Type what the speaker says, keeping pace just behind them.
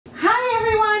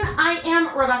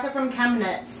Rebecca from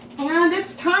ChemKnits, and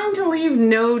it's time to leave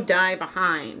no dye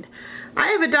behind. I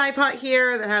have a dye pot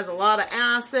here that has a lot of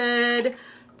acid.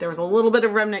 There was a little bit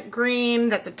of remnant green.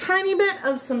 That's a tiny bit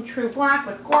of some true black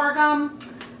with guar gum.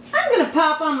 I'm going to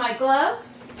pop on my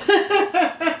gloves.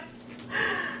 I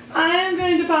am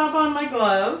going to pop on my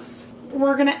gloves.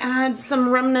 We're going to add some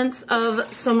remnants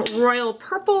of some royal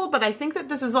purple, but I think that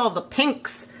this is all the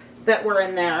pinks that were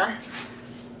in there,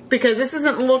 because this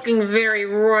isn't looking very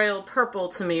royal purple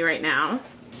to me right now.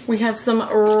 We have some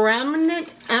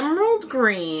remnant emerald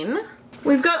green.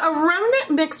 We've got a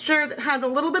remnant mixture that has a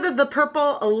little bit of the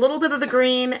purple, a little bit of the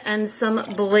green, and some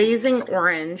blazing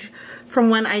orange from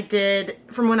when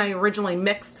I originally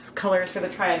mixed colors for the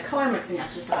triad color mixing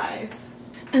exercise.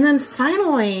 And then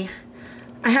finally,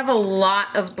 I have a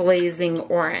lot of blazing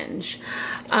orange.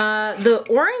 The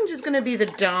orange is going to be the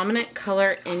dominant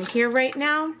color in here right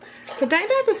now. The dye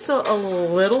bath is still a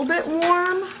little bit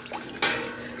warm,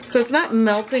 so it's not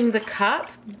melting the cup,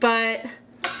 but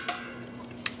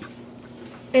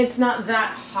it's not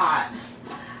that hot.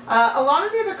 A lot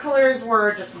of the other colors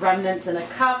were just remnants in a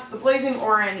cup. The blazing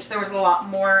orange, there was a lot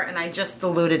more, and I just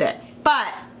diluted it.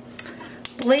 But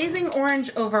blazing orange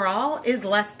overall is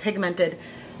less pigmented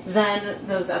than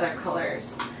those other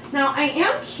colors. Now I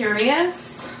am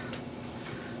curious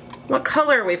what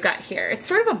color we've got here. It's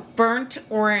sort of a burnt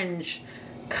orange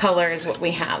color is what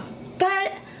we have, but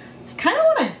I kind of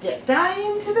want to dip dye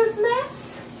into this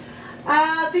mess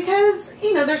because,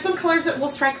 you know, there's some colors that will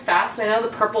strike fast. I know the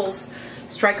purples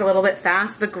strike a little bit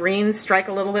fast, the greens strike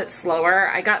a little bit slower.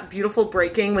 I got beautiful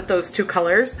breaking with those two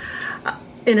colors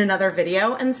in another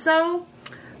video, and so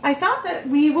I thought that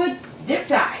we would dip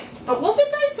dye. But we'll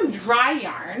dip dye some dry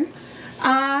yarn.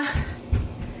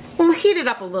 We'll heat it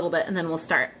up a little bit and then we'll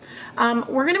start.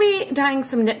 We're going to be dyeing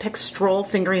some Knit Pick Stroll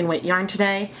fingering weight yarn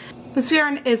today. This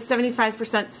yarn is 75%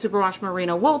 superwash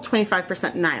merino wool,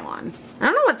 25% nylon. I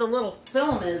don't know what the little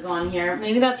film is on here.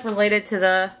 Maybe that's related to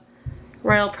the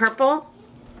royal purple.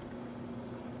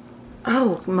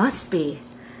 Oh, must be.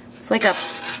 It's like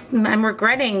I'm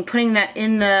regretting putting that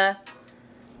in the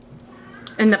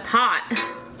pot.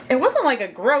 It wasn't like a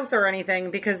growth or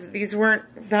anything because these weren't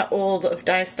that old of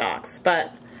dye stocks,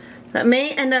 but that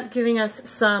may end up giving us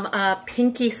some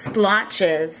pinky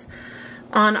splotches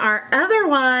on our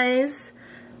otherwise.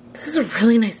 This is a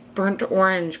really nice burnt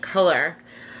orange color.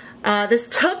 This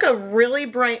took a really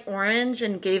bright orange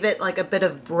and gave it like a bit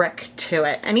of brick to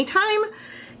it. Anytime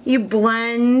you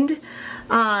blend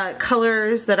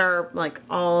colors that are like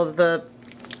all of the,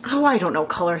 oh, I don't know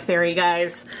color theory,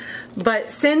 guys.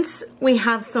 But since we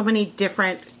have so many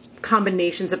different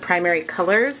combinations of primary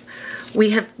colors,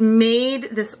 we have made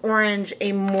this orange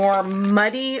a more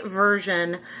muddy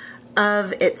version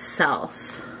of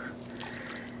itself.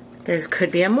 There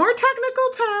could be a more technical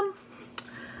term.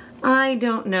 I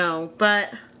don't know,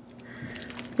 but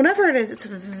whatever it is, it's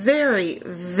very,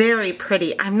 very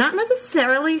pretty. I'm not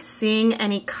necessarily seeing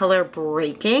any color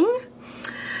breaking.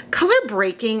 Color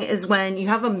breaking is when you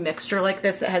have a mixture like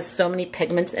this that has so many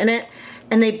pigments in it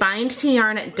and they bind to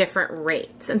yarn at different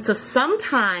rates. And so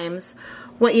sometimes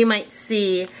what you might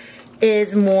see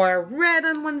is more red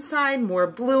on one side, more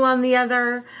blue on the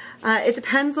other. It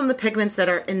depends on the pigments that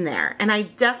are in there. And I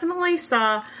definitely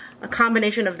saw a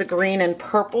combination of the green and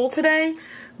purple today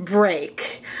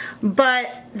break.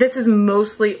 But this is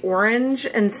mostly orange,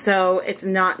 and so it's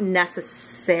not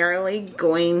necessarily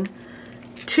going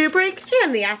to break,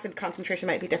 and the acid concentration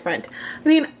might be different. I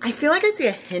mean, I feel like I see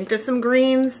a hint of some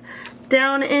greens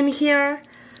down in here,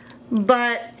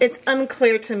 but it's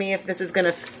unclear to me if this is going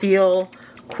to feel,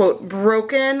 quote,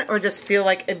 broken or just feel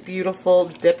like a beautiful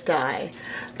dip dye,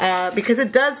 because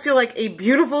it does feel like a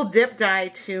beautiful dip dye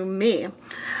to me.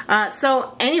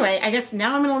 So anyway, I guess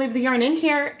now I'm going to leave the yarn in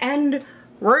here and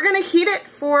we're going to heat it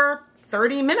for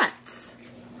 30 minutes.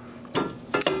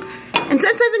 And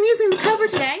since I've been using the cover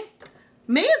today,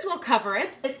 may as well cover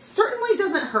it. It certainly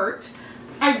doesn't hurt.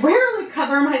 I rarely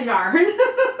cover my yarn.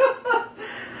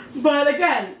 But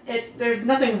again, there's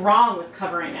nothing wrong with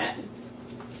covering it.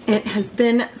 It has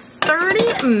been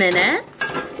 30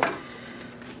 minutes.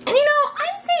 And you know,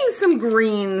 I'm seeing some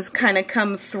greens kind of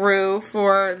come through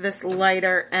for this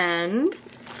lighter end.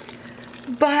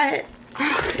 But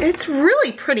it's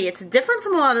really pretty. It's different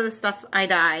from a lot of the stuff I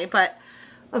dye, but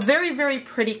a very, very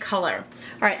pretty color.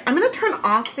 All right, I'm gonna turn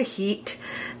off the heat.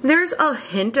 There's a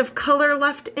hint of color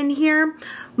left in here,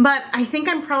 but I think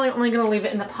I'm probably only gonna leave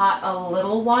it in the pot a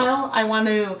little while. I want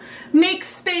to make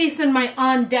space in my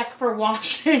on deck for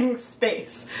washing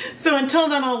space. So until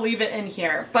then, I'll leave it in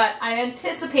here. But I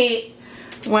anticipate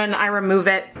when I remove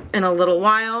it in a little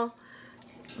while,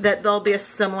 that there'll be a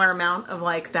similar amount of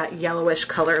like that yellowish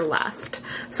color left.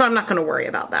 So I'm not gonna worry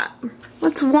about that.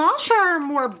 Let's wash our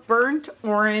more burnt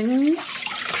orange,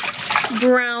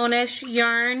 brownish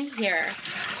yarn here.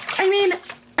 I mean,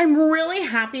 I'm really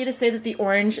happy to say that the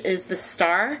orange is the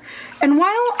star. And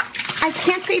while I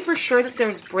can't say for sure that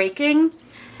there's breaking,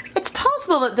 it's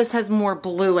possible that this has more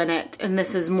blue in it and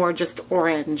this is more just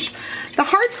orange. The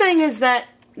hard thing is that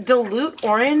dilute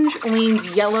orange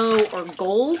leans yellow or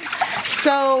gold.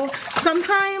 So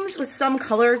sometimes with some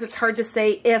colors, it's hard to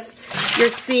say if you're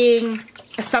seeing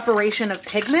a separation of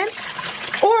pigments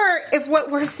or if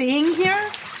what we're seeing here,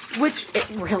 which it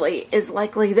really is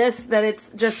likely that it's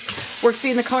just, we're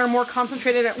seeing the color more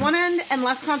concentrated at one end and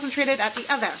less concentrated at the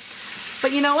other.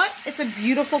 But you know what? It's a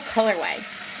beautiful colorway.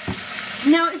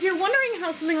 Now, if you're wondering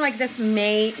how something like this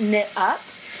may knit up,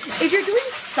 if you're doing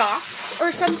socks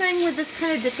or something with this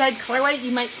kind of dip-dyed colorway,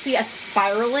 you might see a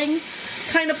spiraling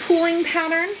kind of pooling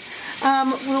pattern,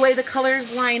 the way the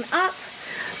colors line up.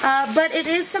 But it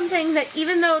is something that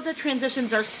even though the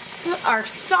transitions are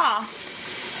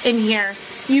soft in here,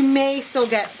 you may still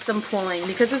get some pooling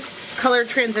because the color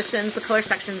transitions, the color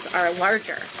sections are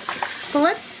larger. So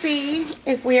let's see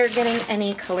if we are getting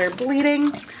any color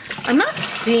bleeding. I'm not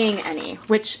seeing any,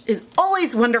 which is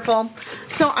always wonderful.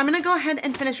 So I'm gonna go ahead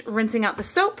and finish rinsing out the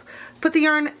soap, put the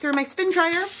yarn through my spin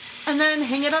dryer, and then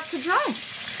hang it up to dry.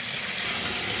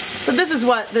 So this is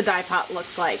what the dye pot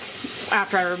looks like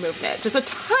after I removed it. Just a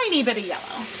tiny bit of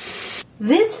yellow.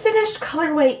 This finished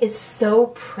colorway is so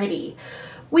pretty.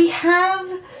 We have,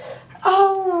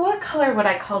 oh, what color would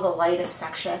I call the lightest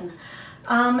section?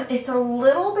 It's a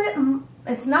little bit,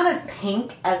 it's not as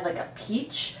pink as like a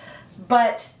peach,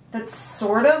 but that's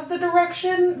sort of the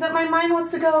direction that my mind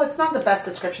wants to go. It's not the best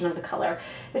description of the color.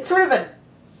 It's sort of a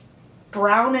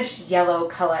brownish yellow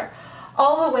color,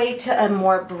 all the way to a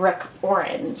more brick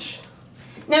orange.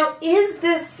 Now, is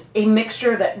this a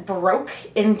mixture that broke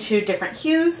into different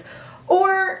hues,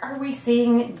 or are we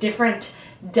seeing different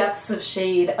depths of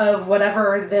shade of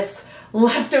whatever this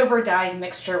leftover dye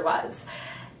mixture was?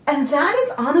 And that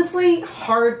is honestly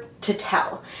hard to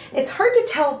tell. It's hard to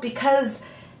tell because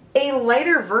a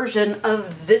lighter version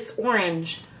of this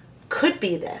orange could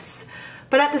be this.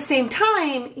 But at the same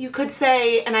time, you could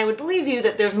say, and I would believe you,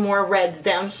 that there's more reds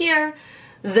down here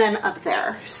than up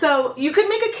there. So you could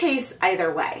make a case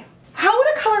either way. How would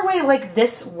a colorway like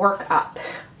this work up?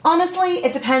 Honestly,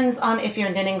 it depends on if you're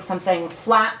knitting something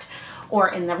flat or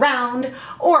in the round,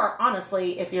 or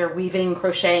honestly, if you're weaving,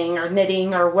 crocheting, or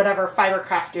knitting, or whatever fiber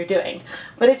craft you're doing.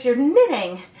 But if you're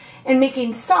knitting and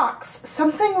making socks,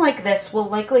 something like this will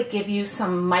likely give you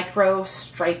some micro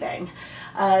striping.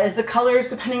 The colors,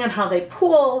 depending on how they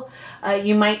pool,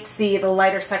 you might see the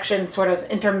lighter section sort of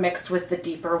intermixed with the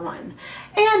deeper one.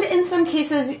 And in some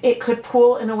cases, it could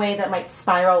pool in a way that might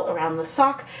spiral around the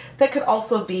sock. That could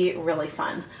also be really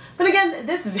fun. But again,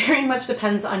 this very much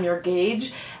depends on your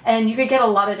gauge, and you could get a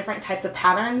lot of different types of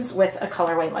patterns with a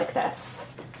colorway like this.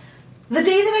 The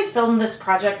day that I filmed this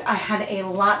project, I had a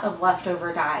lot of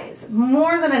leftover dyes,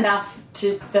 more than enough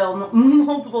to film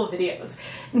multiple videos.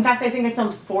 In fact, I think I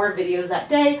filmed 4 videos that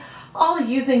day, all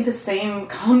using the same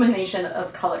combination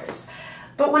of colors.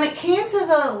 But when it came to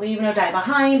the Leave No Dye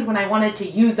Behind, when I wanted to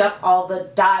use up all the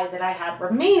dye that I had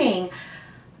remaining,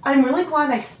 I'm really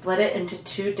glad I split it into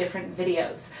 2 different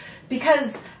videos,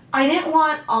 because I didn't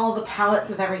want all the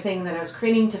palettes of everything that I was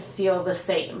creating to feel the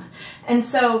same. And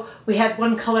so we had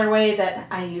one colorway that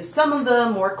I used some of the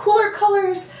more cooler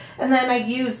colors, and then I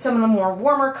used some of the more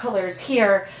warmer colors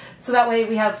here, so that way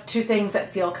we have 2 things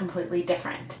that feel completely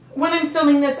different. When I'm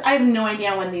filming this, I have no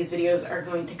idea when these videos are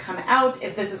going to come out,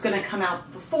 if this is going to come out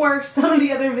before some of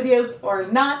the other videos or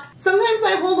not. Sometimes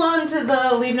I hold on to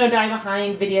the Leave No Dye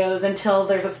Behind videos until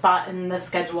there's a spot in the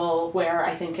schedule where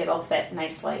I think it'll fit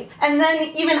nicely. And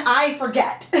then even I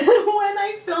forget when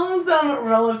I filmed them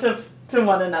relative to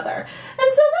one another.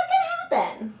 And so that can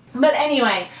happen. But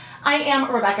anyway, I am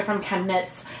Rebecca from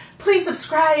ChemKnits. Please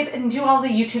subscribe and do all the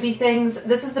YouTube-y things.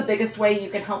 This is the biggest way you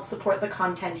can help support the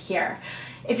content here.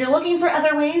 If you're looking for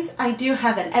other ways, I do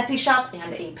have an Etsy shop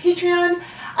and a Patreon.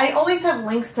 I always have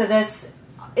links to this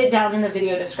down in the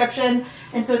video description,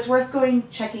 and so it's worth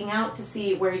checking out to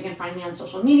see where you can find me on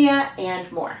social media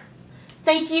and more.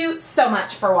 Thank you so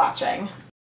much for watching.